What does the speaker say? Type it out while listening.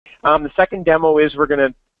The second demo is we're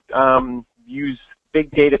going to use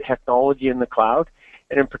big data technology in the cloud,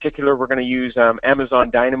 and in particular we're going to use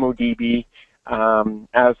Amazon DynamoDB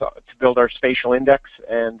to build our spatial index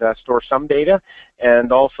and store some data,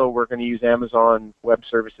 and also we're going to use Amazon Web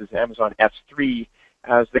Services, Amazon S3,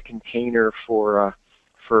 as the container for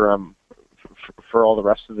all the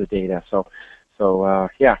rest of the data. So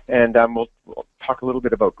yeah, and we'll talk a little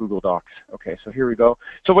bit about Google Docs. Okay, so here we go.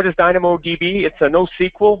 So what is DynamoDB? It's a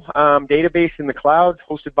NoSQL database in the cloud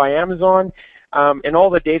hosted by Amazon, and all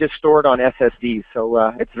the data is stored on SSDs, so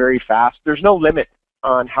it's very fast. There's no limit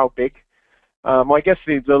on how big. Well, I guess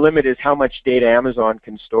the limit is how much data Amazon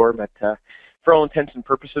can store, but for all intents and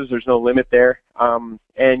purposes, there's no limit there.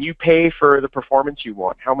 And you pay for the performance you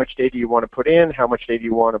want. How much data you want to put in, how much data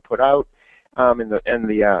you want to put out, and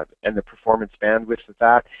the performance bandwidth of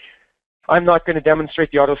that. I'm not going to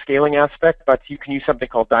demonstrate the auto-scaling aspect, but you can use something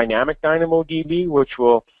called dynamic DynamoDB, which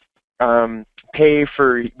will pay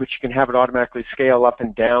for, which you can have it automatically scale up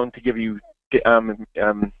and down to give you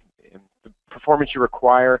the performance you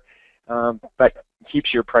require, but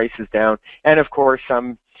keeps your prices down. And of course,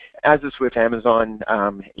 as is with Amazon,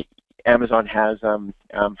 Amazon has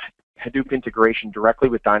Hadoop integration directly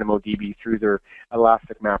with DynamoDB through their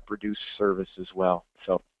Elastic MapReduce service as well.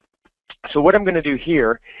 So what I'm going to do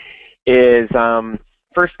here is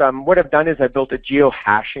first, what I've done is I built a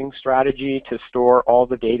geo-hashing strategy to store all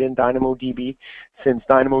the data in DynamoDB, since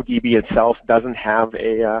DynamoDB itself doesn't have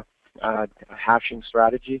a hashing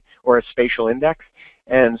strategy or a spatial index.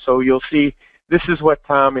 And so you'll see this is what,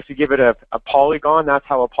 if you give it a polygon, that's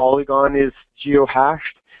how a polygon is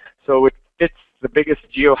geo-hashed. So it fits the biggest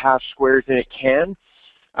geo-hash squares in it can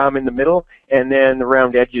in the middle, and then the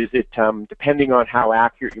round edges, it depending on how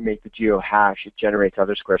accurate you make the geo-hash, it generates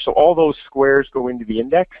other squares. So all those squares go into the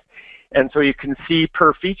index, and so you can see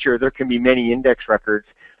per feature there can be many index records.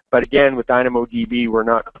 But again, with DynamoDB, we're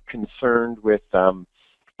not concerned with the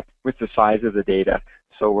size of the data,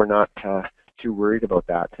 so we're not too worried about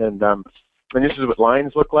that. And this is what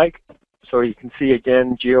lines look like. So you can see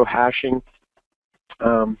again geo-hashing.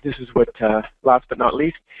 This is what, last but not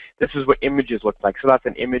least, this is what images look like. So that's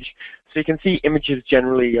an image. So you can see images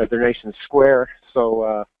generally, they're nice and square,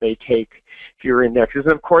 so they take fewer indexes.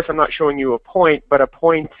 And of course, I'm not showing you a point, but a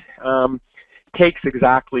point takes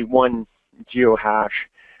exactly one geo-hash.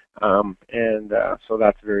 So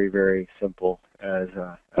that's very, very simple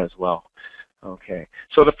as well. Okay,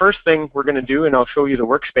 so the first thing we're going to do, and I'll show you the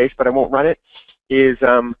workspace, but I won't run it, is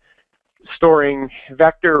storing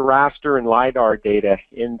vector, raster, and Lidar data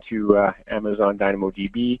into Amazon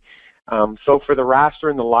DynamoDB. So for the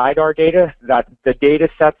raster and the Lidar data, the data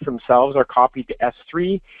sets themselves are copied to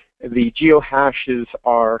S3. The geohashes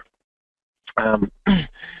are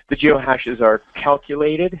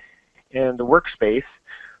calculated, and the workspace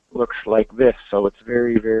looks like this. So it's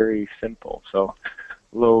very, very simple. So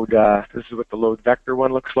load. This is what the load vector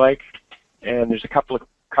one looks like, and there's a couple of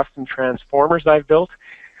custom transformers I've built.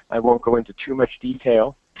 I won't go into too much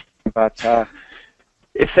detail, but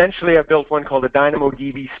essentially I built one called a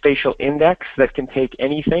DynamoDB Spatial Index that can take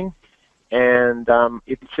anything, and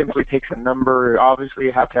it simply takes a number. Obviously,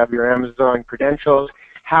 you have to have your Amazon credentials,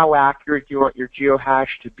 how accurate you want your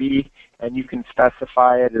geohash to be, and you can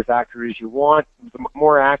specify it as accurate as you want. The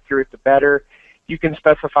more accurate, the better. You can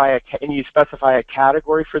specify a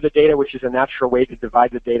category for the data, which is a natural way to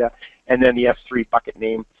divide the data, and then the S3 bucket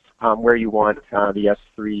name. Where you want the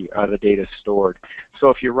S3, the data stored.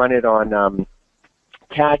 So if you run it on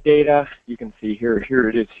CAD data, you can see here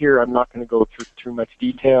it is here. I'm not going to go through too much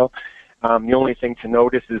detail. The only thing to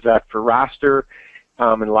notice is that for raster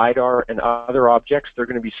and Lidar and other objects, they're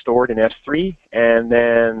going to be stored in S3, and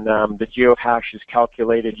then the geohash is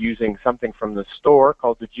calculated using something from the store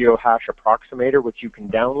called the Geohash Approximator, which you can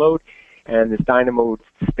download, and this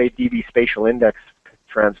DynamoDB Spatial Index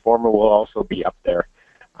transformer will also be up there.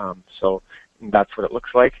 So that's what it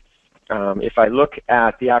looks like. If I look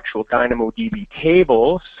at the actual DynamoDB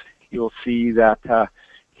tables, you'll see that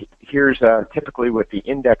here's typically what the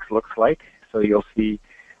index looks like. So you'll see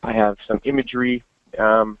I have some imagery,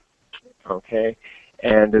 okay,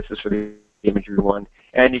 and this is for the imagery one.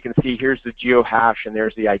 And you can see here's the geohash, and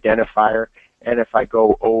there's the identifier. And if I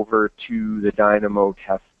go over to the Dynamo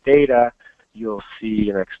test data, you'll see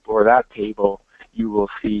and explore that table, you will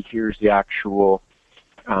see here's the actual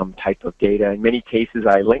type of data. In many cases,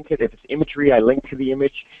 I link it. If it's imagery, I link to the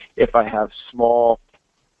image. If I have small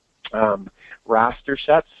raster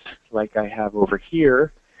sets, like I have over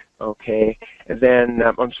here, okay, and then,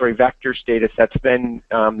 I'm sorry, vectors data sets, then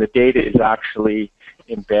the data is actually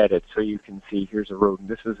embedded. So you can see here's a rodent.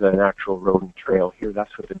 This is an actual rodent trail here.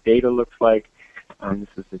 That's what the data looks like. This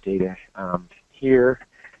is the data here.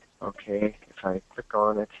 Okay, if I click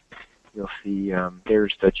on it, you'll see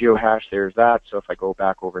there's the geohash, there's that. So if I go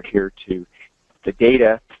back over here to the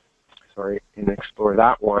data, sorry, and explore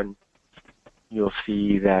that one, you'll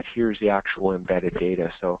see that here's the actual embedded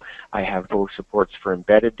data. So I have both supports for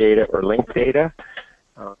embedded data or linked data.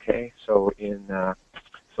 Okay, so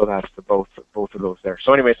so that's the both of those there.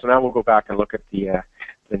 So anyway, so now we'll go back and look at the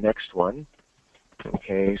next one.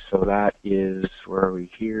 Okay, so that is, where are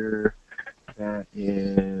we here? That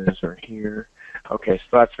is, or here. Okay,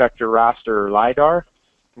 so that's vector, raster, or Lidar.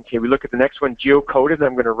 Okay, we look at the next one, geocoded.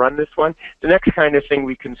 I'm going to run this one. The next kind of thing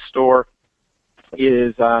we can store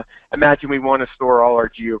is, imagine we want to store all our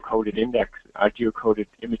geocoded geocoded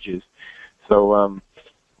images. So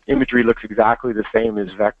imagery looks exactly the same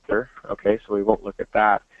as vector. Okay, so we won't look at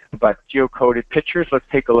that. But geocoded pictures, let's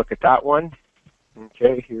take a look at that one.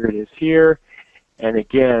 Okay, here it is here. And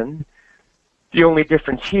again, the only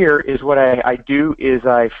difference here is what I do is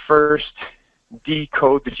I first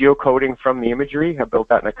decode the geocoding from the imagery. I built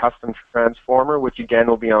that in a custom transformer, which again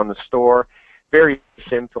will be on the store. Very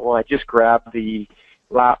simple. I just grab the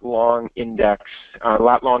lat long index,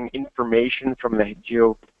 lat long information from the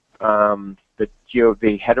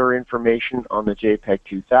the header information on the JPEG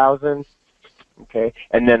 2000. Okay,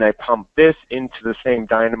 and then I pump this into the same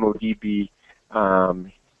DynamoDB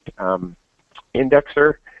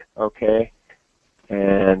indexer. Okay,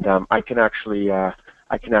 and I can actually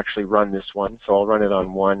run this one. So I'll run it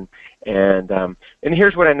on one. And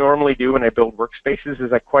here's what I normally do when I build workspaces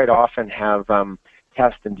is I quite often have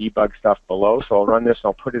test and debug stuff below. So I'll run this and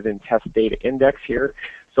I'll put it in test data index here.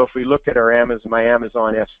 So if we look at our my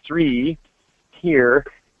Amazon S3 here,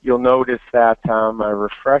 you'll notice that I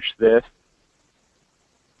refresh this.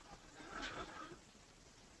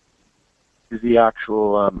 This is the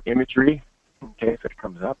actual imagery. Okay, if it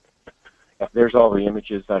comes up. There's all the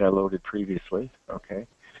images that I loaded previously, okay,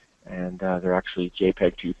 and they're actually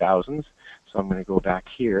JPEG 2000s. So I'm going to go back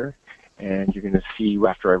here, and you're going to see,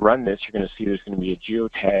 after I run this, you're going to see there's going to be a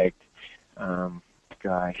geotagged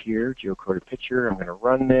guy here, geocoded picture. I'm going to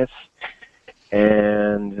run this,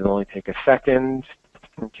 and it'll only take a second,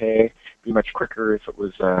 okay. It'd be much quicker if it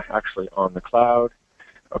was actually on the cloud.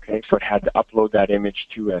 Okay, so it had to upload that image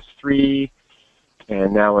to S3.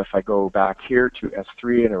 And now if I go back here to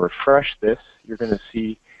S3 and I refresh this, you're going to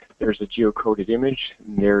see there's a geocoded image,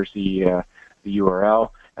 and there's the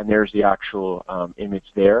URL, and there's the actual image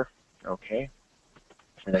there. Okay,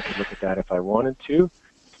 and I can look at that if I wanted to.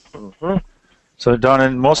 So Don,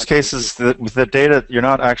 in most cases, with the data, you're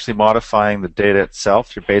not actually modifying the data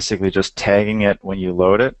itself. You're basically just tagging it when you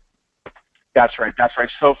load it. That's right, that's right.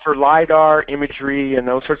 So for LiDAR, imagery, and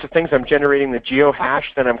those sorts of things, I'm generating the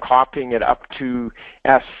geohash, then I'm copying it up to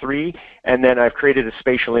S3, and then I've created a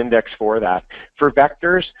spatial index for that. For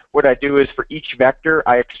vectors, what I do is for each vector,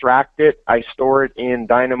 I extract it, I store it in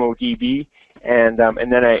DynamoDB, and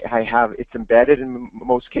then I have, it's embedded in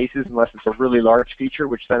most cases, unless it's a really large feature,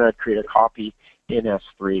 which then I'd create a copy in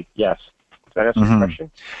S3. Yes. Does that answer the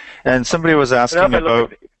question? And somebody was asking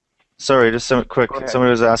about... Sorry, just some quick. Somebody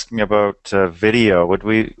was asking about video. Would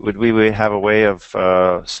we have a way of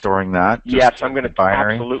storing that? Yes, I'm going to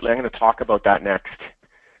binary. Absolutely. I'm going to talk about that next.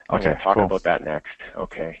 I'm okay, going to talk cool. about that next.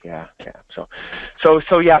 Okay, yeah. So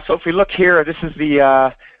if we look here, this is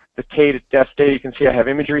the test data. You can see I have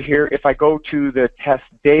imagery here. If I go to the test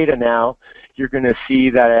data now, you're going to see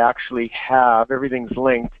that I actually have, everything's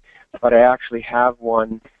linked, but I actually have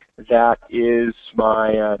one that is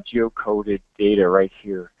my geocoded data right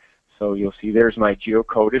here. So you'll see there's my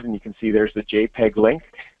geocoded, and you can see there's the JPEG link,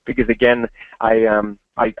 because again, I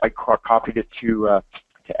copied it to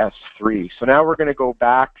S3. So now we're going to go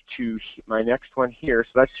back to my next one here. So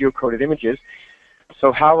that's geocoded images.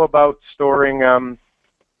 So how about storing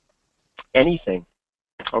anything?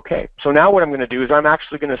 Okay. So now what I'm going to do is I'm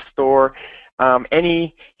actually going to store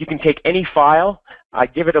you can take any file, I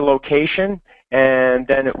give it a location, and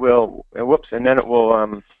then it will, and then it will,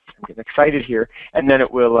 I'm getting excited here, and then it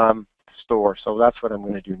will store. So that's what I'm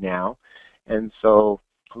going to do now. And so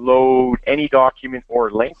load any document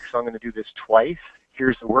or link. So I'm going to do this twice.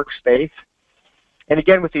 Here's the workspace. And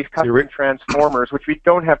again, with these custom transformers, which we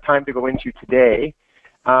don't have time to go into today,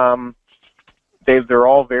 they're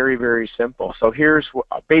all very, very simple. So here's,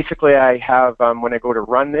 basically I have, when I go to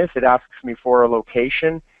run this, it asks me for a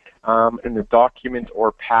location in the document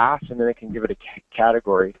or path, and then I can give it a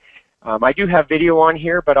category. I do have video on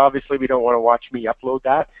here, but obviously we don't want to watch me upload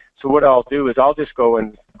that. So what I'll do is I'll just go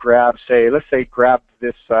and grab, let's say grab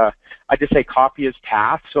this, I just say copy as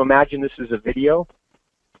path. So imagine this is a video.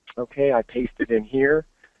 Okay, I paste it in here.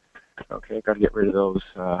 Okay, got to get rid of those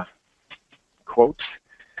quotes.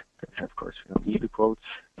 Of course, we don't need the quotes.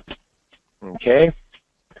 Okay.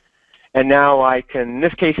 And now I can, in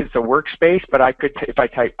this case it's a workspace, but I could, if I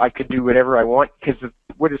type, I could do whatever I want, because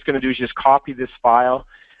what it's going to do is just copy this file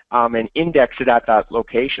and index it at that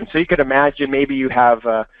location. So you could imagine maybe you have,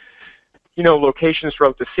 you know, locations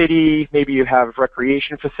throughout the city, maybe you have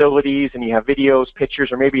recreation facilities and you have videos,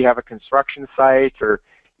 pictures, or maybe you have a construction site or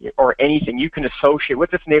anything. You can associate,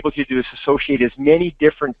 what this enables you to do is associate as many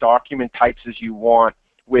different document types as you want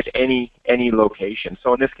with any location.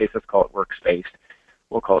 So in this case, let's call it workspace.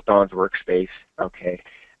 We'll call it Don's workspace, okay?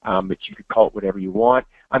 But you could call it whatever you want.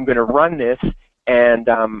 I'm going to run this, and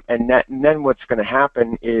then what's going to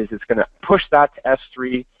happen is it's going to push that to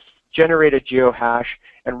S3, generate a geohash,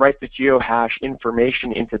 and write the geohash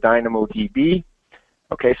information into DynamoDB.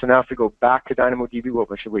 Okay, so now if we go back to DynamoDB, well,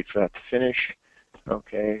 I should wait for that to finish.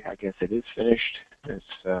 Okay, I guess it is finished. Let's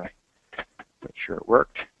make sure it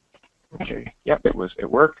worked. Okay, yep, it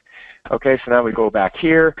worked. Okay, so now we go back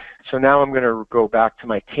here. So now I'm going to go back to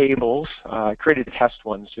my tables. I created test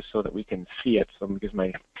ones just so that we can see it, so because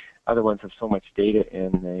my other ones have so much data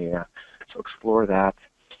in they, so explore that.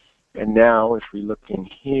 And now if we look in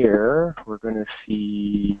here, we're going to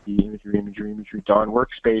see the imagery, Don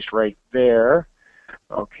workspace right there.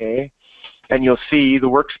 Okay, and you'll see the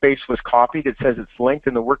workspace was copied. It says it's linked,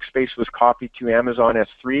 and the workspace was copied to Amazon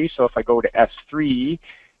S3. So if I go to S3,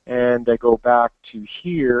 and I go back to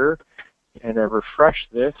here, and I refresh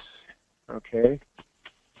this, okay,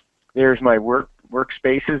 there's my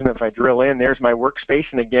workspaces, and if I drill in, there's my workspace,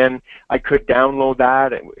 and again, I could download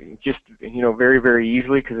that just, you know, very, very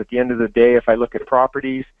easily, because at the end of the day, if I look at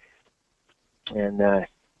properties and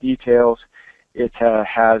details, it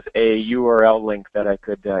has a URL link that I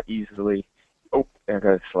could easily, oh, I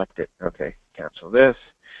gotta select it, okay, cancel this.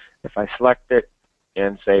 If I select it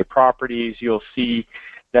and say properties, you'll see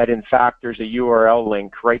that in fact there's a URL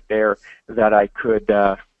link right there that I could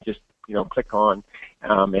just, you know, click on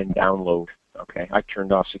and download. Okay, I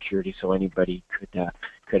turned off security so anybody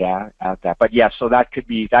could add that. But yeah, so that could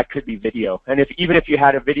be video. And even if you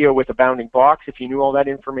had a video with a bounding box, if you knew all that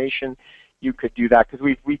information, you could do that,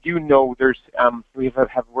 because we do know there's we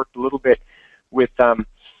have worked a little bit with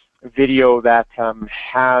video that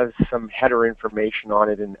has some header information on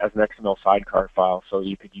it as an XML sidecar file, so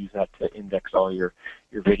you could use that to index all your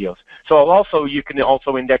videos. So also you can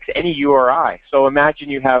also index any URI. So imagine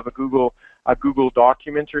you have a Google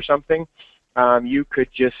document or something. You could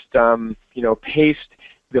just you know, paste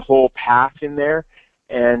the whole path in there,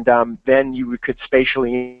 and then you could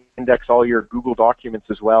spatially index all your Google documents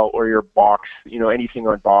as well, or your Box, you know, anything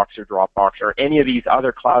on Box or Dropbox or any of these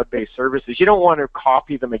other cloud-based services. You don't want to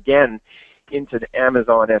copy them again into the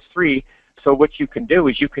Amazon S3. So what you can do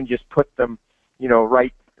is you can just put them, you know,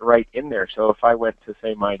 right in there. So if I went to,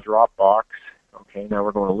 say, my Dropbox, okay, now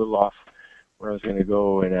we're going a little off where I was going to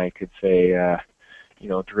go, and I could say, you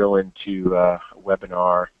know, drill into a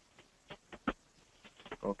webinar,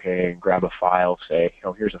 okay, and grab a file, say,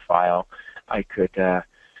 oh, here's a file. I could,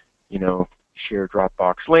 you know, share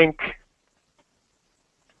Dropbox link,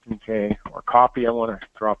 okay, or copy. I want a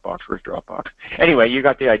Dropbox. Where's Dropbox? Anyway, you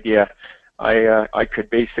got the idea. I could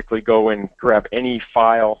basically go and grab any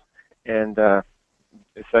file and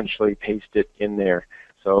essentially paste it in there.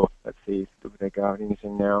 So let's see, do I got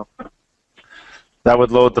anything now? That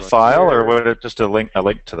would load the file, or would it just a link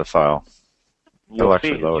to the file? You'll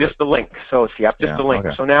see just the link. So it's, yep, just the link.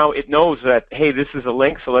 Okay. So now it knows that, hey, this is a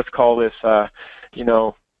link. So let's call this, you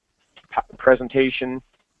know, presentation.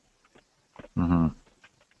 Mm-hmm.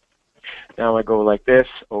 Now I go like this.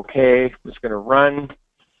 Okay, it's going to run.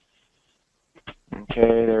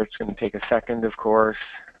 Okay, there, it's going to take a second, of course.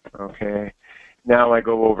 Okay, now I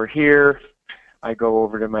go over here. I go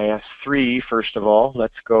over to my S3 first of all.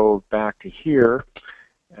 Let's go back to here.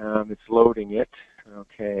 It's loading it.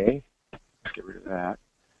 Okay, let's get rid of that.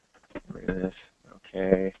 Get rid of this.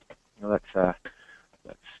 Okay, now let's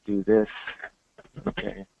do this.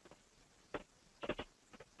 Okay.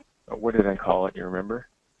 What did I call it? You remember?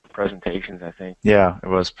 Presentations, I think. Yeah, it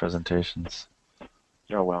was presentations.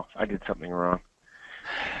 Oh well, I did something wrong.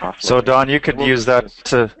 So Don, you could use that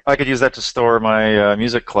to. I could use that to store my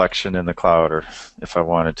music collection in the cloud, or if I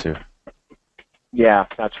wanted to. Yeah,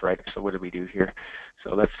 that's right. So what do we do here?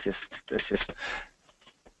 So let's just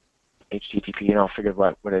HTTP, and I'll figure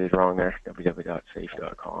what I did wrong there.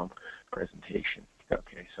 www.safe.com presentation.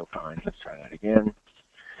 Okay, so fine. Let's try that again.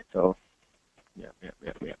 So, yeah.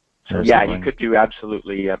 So yeah, you could do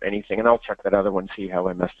absolutely anything, and I'll check that other one, see how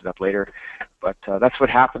I messed it up later. But that's what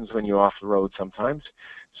happens when you're off the road sometimes.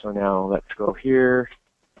 So now let's go here,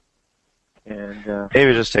 and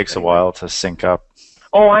maybe it just takes a while to sync up.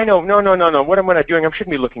 Oh, I know. No. What am I doing? I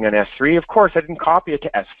shouldn't be looking on S3. Of course, I didn't copy it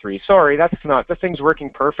to S3. Sorry, that's not. The thing's working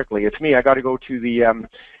perfectly. It's me. I got to go to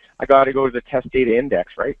the test data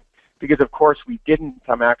index, right? Because of course we didn't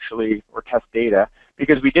or test data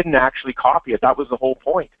because we didn't actually copy it. That was the whole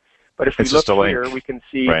point. But if we look here, we can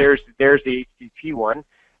see there's the HTTP one,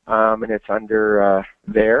 and it's under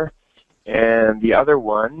there, and the other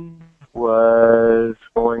one was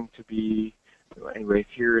going to be anyway.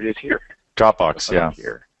 Here it is here. Dropbox, yeah.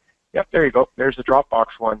 Here. Yep, there you go. There's the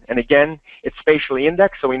Dropbox one. And again, it's spatially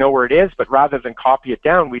indexed, so we know where it is, but rather than copy it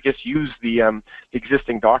down, we just use the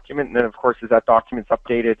existing document, and then of course as that document's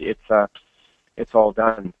updated, it's all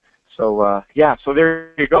done. So yeah, so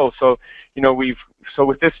there you go. So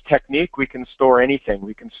with this technique we can store anything.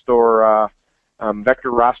 We can store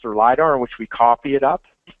vector raster Lidar in which we copy it up.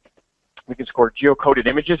 We can store geocoded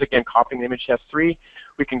images, again copying the image to S3.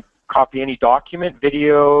 We can copy any document,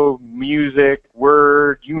 video, music,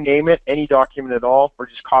 Word, you name it, any document at all. We're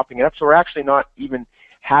just copying it up. So we're actually not even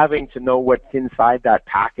having to know what's inside that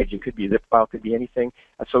package. It could be a zip file, it could be anything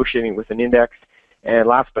associating with an index. And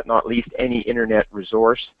last but not least, any internet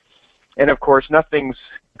resource. And of course, nothing's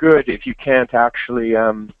good if you can't actually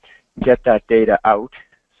get that data out.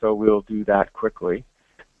 So we'll do that quickly.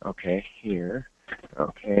 Okay, here.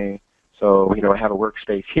 Okay, so I have a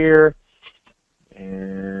workspace here.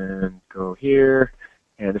 And go here,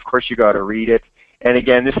 and of course you got to read it. And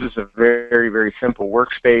again, this is a very, very simple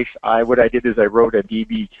workspace. What I did is I wrote a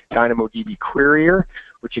DynamoDB querier,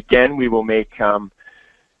 which again we will make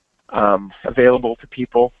available to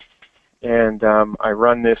people. And I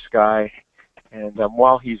run this guy, and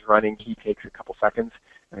while he's running, he takes a couple seconds,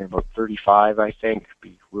 and about 35, I think.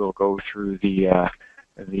 We'll go through the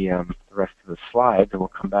rest of the slides, and we'll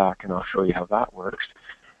come back, and I'll show you how that works.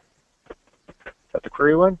 Is that the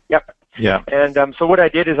query one? Yep. Yeah. And so what I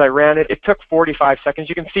did is I ran it. It took 45 seconds.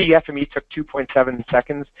 You can see FME took 2.7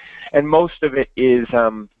 seconds, and most of it is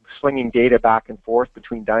slinging data back and forth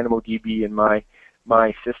between DynamoDB and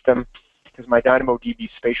my system, because my DynamoDB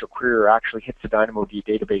spatial query actually hits the DynamoDB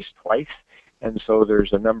database twice, and so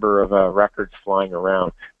there's a number of records flying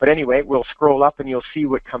around. But anyway, we'll scroll up and you'll see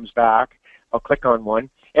what comes back. I'll click on one,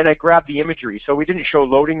 and I grab the imagery. So we didn't show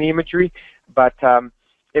loading the imagery, but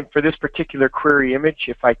for this particular query image,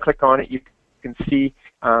 if I click on it, you can see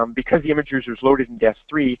because the images was loaded in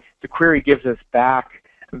S3, the query gives us back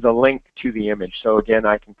the link to the image. So again,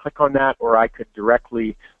 I can click on that, or I could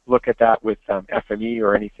directly look at that with FME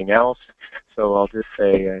or anything else. So I'll just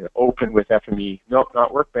say open with FME. Nope,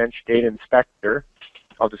 not Workbench, Data Inspector.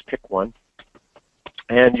 I'll just pick one.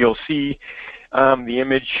 And you'll see the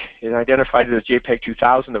image is identified as JPEG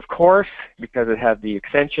 2000, of course, because it had the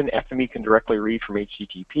extension. FME can directly read from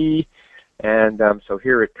HTTP. And so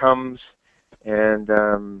here it comes, and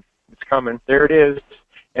it's coming. There it is.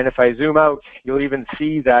 And if I zoom out, you'll even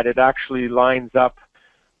see that it actually lines up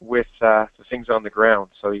with the things on the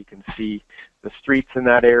ground. So you can see the streets in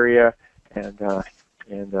that area, and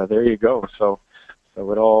there you go. So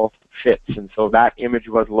it all fits. And so that image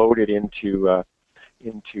was loaded into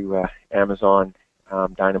Amazon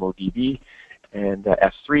DynamoDB and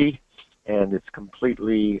S3, and it's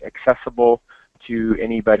completely accessible to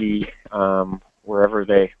anybody wherever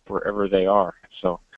they are. So